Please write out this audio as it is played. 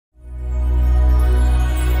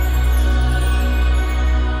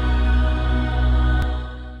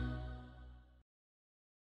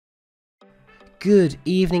Good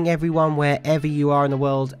evening everyone, wherever you are in the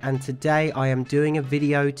world, and today I am doing a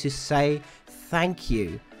video to say thank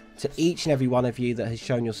you to each and every one of you that has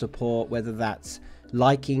shown your support, whether that's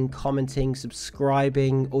liking, commenting,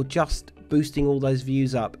 subscribing, or just boosting all those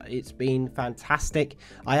views up. It's been fantastic.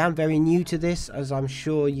 I am very new to this, as I'm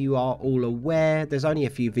sure you are all aware. There's only a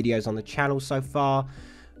few videos on the channel so far.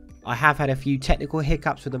 I have had a few technical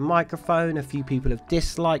hiccups with the microphone. A few people have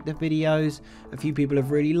disliked the videos. A few people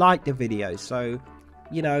have really liked the videos. So,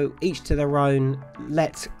 you know, each to their own.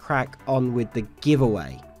 Let's crack on with the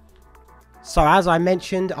giveaway. So as I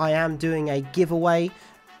mentioned, I am doing a giveaway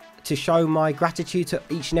to show my gratitude to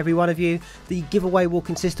each and every one of you. The giveaway will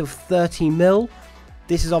consist of 30 mil.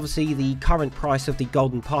 This is obviously the current price of the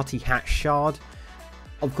Golden Party Hat Shard.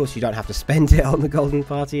 Of course, you don't have to spend it on the Golden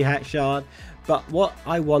Party Hat Shard. But what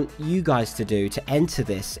I want you guys to do to enter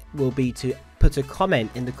this will be to put a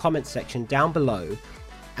comment in the comment section down below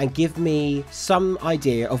and give me some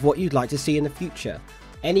idea of what you'd like to see in the future.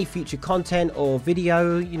 Any future content or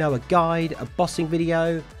video, you know, a guide, a bossing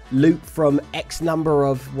video, loot from X number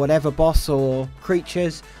of whatever boss or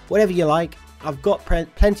creatures, whatever you like. I've got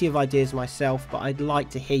plenty of ideas myself, but I'd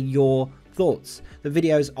like to hear your thoughts. The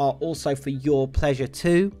videos are also for your pleasure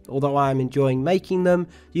too. Although I am enjoying making them,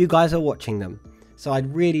 you guys are watching them. So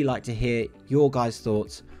I'd really like to hear your guys'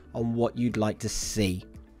 thoughts on what you'd like to see.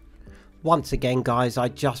 Once again, guys, I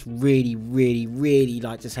just really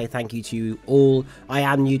like to say thank you to you all. I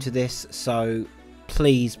am new to this, so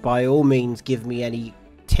please, by all means, give me any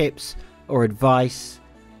tips or advice.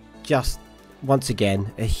 Just, once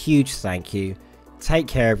again, a huge thank you. Take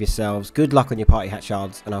care of yourselves. Good luck on your party hat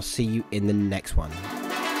shards, and I'll see you in the next one.